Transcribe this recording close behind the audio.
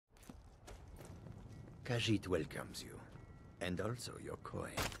Khajiit welcomes you. And also your coin.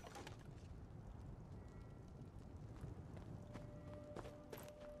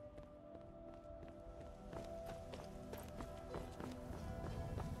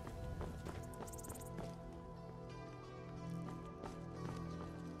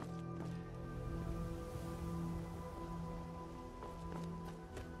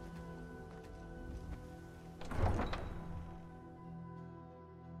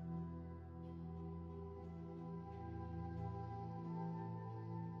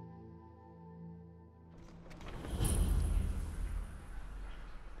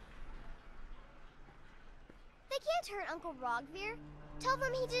 They can't hurt Uncle Rogvir. Tell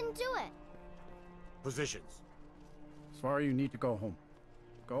them he didn't do it. Positions. Sorry, you need to go home.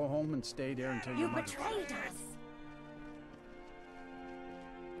 Go home and stay there until You your mother... betrayed us!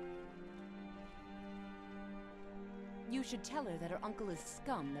 You should tell her that her uncle is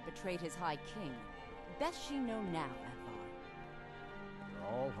scum that betrayed his High King. Best she know now, Atvar. You're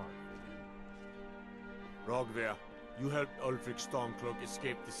all hard. Rogver, you helped Ulfric Stormcloak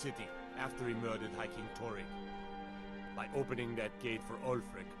escape the city after he murdered High King Torrik. By opening that gate for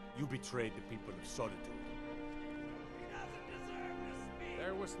Ulfric, you betrayed the people of Solitude. He doesn't deserve to speak.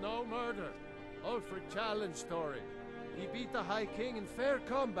 There was no murder. Ulfric challenged Torrik. He beat the High King in fair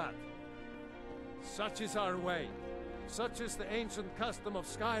combat. Such is our way. Such is the ancient custom of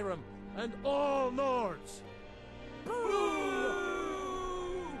Skyrim and all Nords. Boo!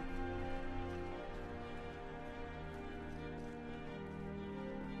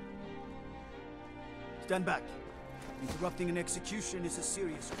 Stand back. Interrupting an execution is a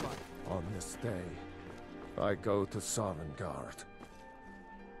serious crime. On this day, I go to Sovngarde.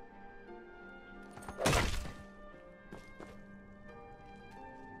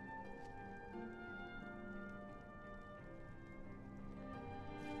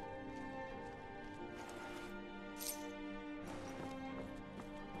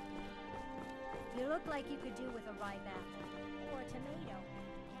 You look like you could do with a ripe apple. Or a tomato.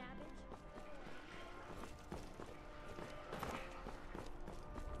 Cabbage.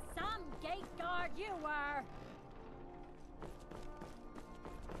 Some gate guard you were!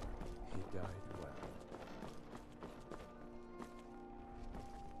 He died well.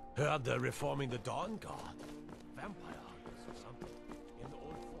 Heard they're reforming the Dawn Guard. Vampire hunters or something. In the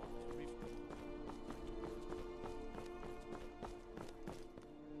old fort.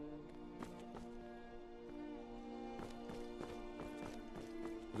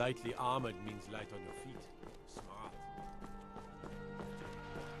 Lightly armored means light on your feet. Smart.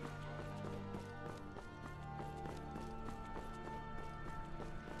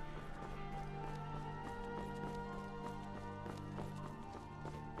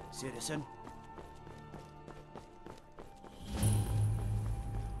 Citizen.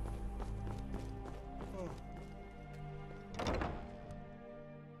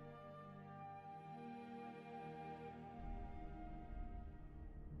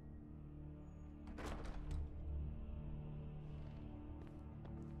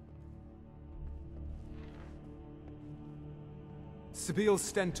 Sibyl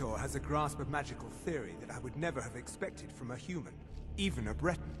Stentor has a grasp of magical theory that I would never have expected from a human, even a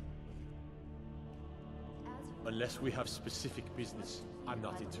Breton. Unless we have specific business, I'm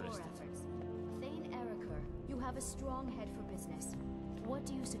not interested. Thane Eriker, you have a strong head for business. What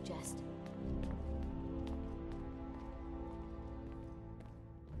do you suggest?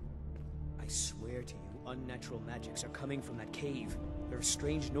 I swear to you, unnatural magics are coming from that cave. There are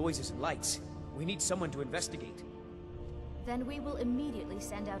strange noises and lights. We need someone to investigate. Then we will immediately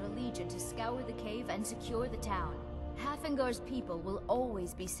send out a legion to scour the cave and secure the town. Hafingar's people will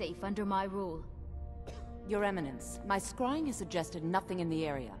always be safe under my rule. Your Eminence, my scrying has suggested nothing in the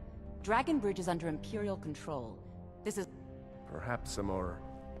area. Dragonbridge is under Imperial control. This is... Perhaps a more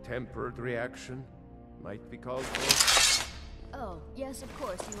tempered reaction might be called for. Oh, yes, of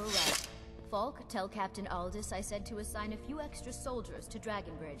course, you were right. Falk, tell Captain Aldous I said to assign a few extra soldiers to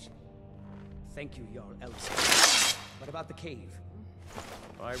Dragonbridge. Thank you, Jarl Elsa. What about the cave?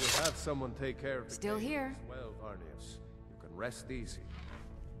 I will have someone take care of the Still cave here. as well, Varnius. You can rest easy.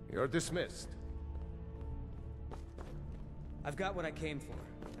 You're dismissed. I've got what I came for.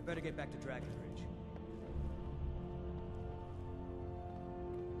 I better get back to Dragonbridge.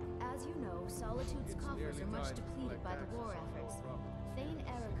 As you know, Solitude's coffers are much depleted by the war efforts. Thane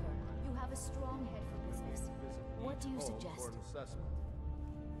Eriker, you have a strong head for business. What do you suggest?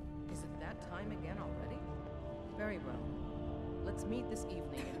 Is it that time again already? Very well. Let's meet this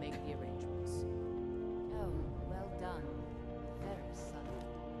evening and make the arrangements. Oh, well done. Very subtle.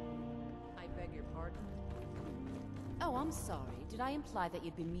 I beg your pardon? Oh, I'm sorry. Did I imply that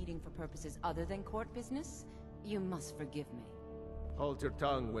you'd be meeting for purposes other than court business? You must forgive me. Hold your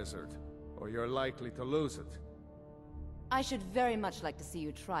tongue, wizard, or you're likely to lose it. I should very much like to see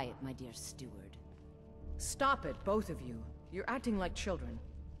you try it, my dear steward. Stop it, both of you. You're acting like children.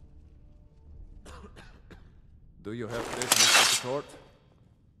 Do you have business with the court?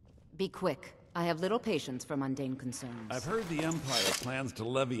 Be quick. I have little patience for mundane concerns. I've heard the Empire plans to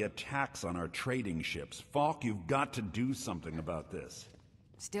levy a tax on our trading ships. Falk, you've got to do something about this.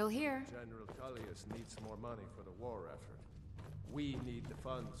 Still here. General Tullius needs more money for the war effort. We need the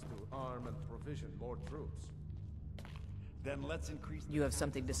funds to arm and provision more troops. Then let's increase... You have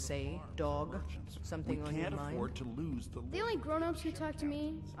something to say, dog? Something on your mind? We can't afford to lose the... The only grown-ups who talk to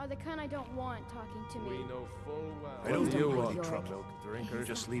me are the kind I don't want talking to me. We know full well. I don't you want trouble, drinker.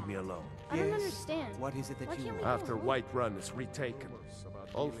 Just leave me alone. I don't understand. What is it that you want? After Whiterun is retaken,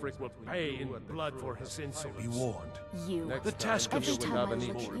 Ulfric will pay in blood for his insolence. Be warned. You. The task of Every time I is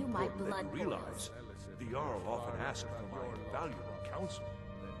look more at you, my important than blood you realize. The Jarl often asks for my valuable counsel.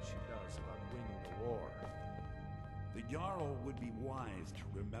 Than she does about winning the war. The Jarl would be wise to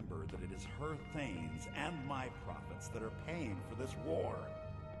remember that it is her thanes and my profits that are paying for this war.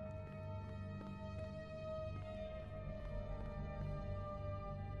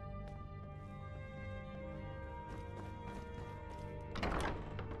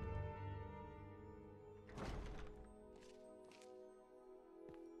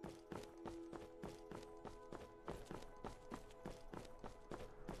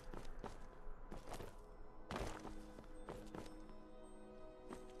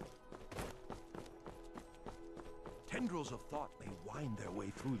 Tendrils of thought may wind their way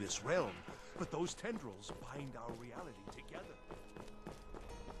through this realm, but those tendrils bind our reality together.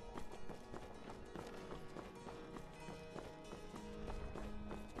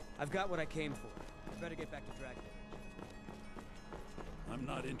 I've got what I came for. Better get back to Dragon. I'm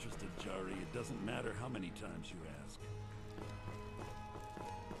not interested, Jari. It doesn't matter how many times you ask.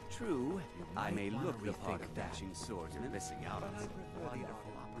 True, I may look the part of dashing swords and missing out on some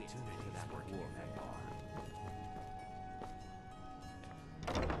wonderful opportunities that work warfare.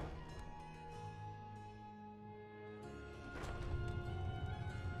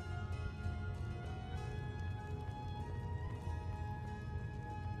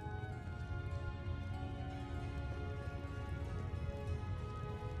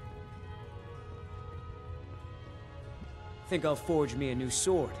 Think I'll forge me a new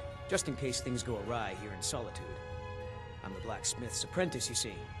sword, just in case things go awry here in Solitude. I'm the blacksmith's apprentice, you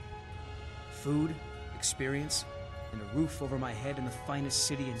see. Food, experience, and a roof over my head in the finest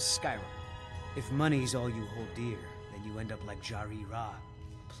city in Skyrim. If money's all you hold dear, then you end up like Jari Ra,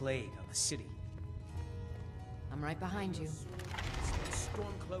 a plague on the city. I'm right behind you.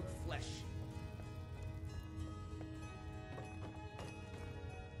 Stormcloak flesh.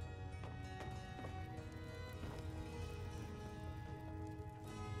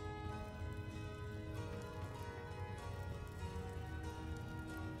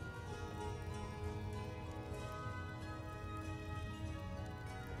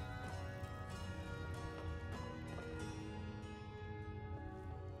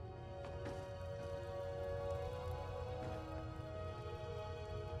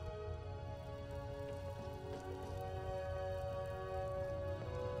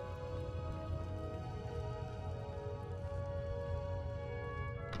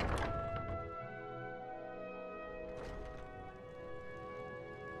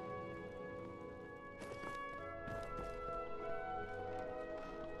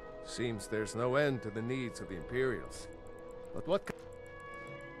 Seems there's no end to the needs of the Imperials. But what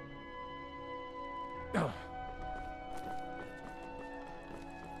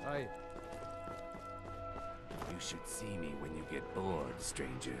You should see me when you get bored,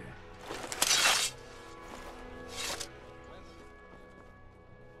 stranger.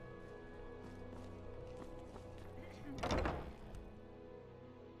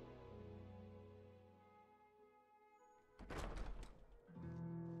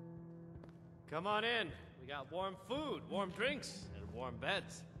 Come on in. We got warm food, warm drinks, and warm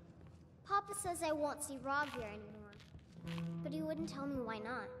beds. Papa says I won't see Rogvir anymore. But he wouldn't tell me why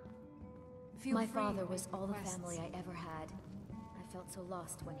not. My father was all the family I ever had. I felt so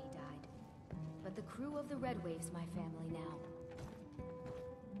lost when he died. But the crew of the Red Wave's my family now.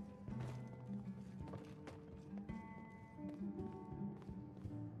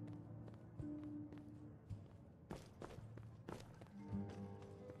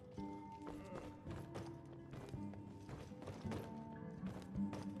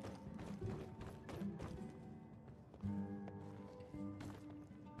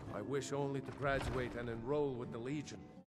 I wish only to graduate and enroll with the Legion.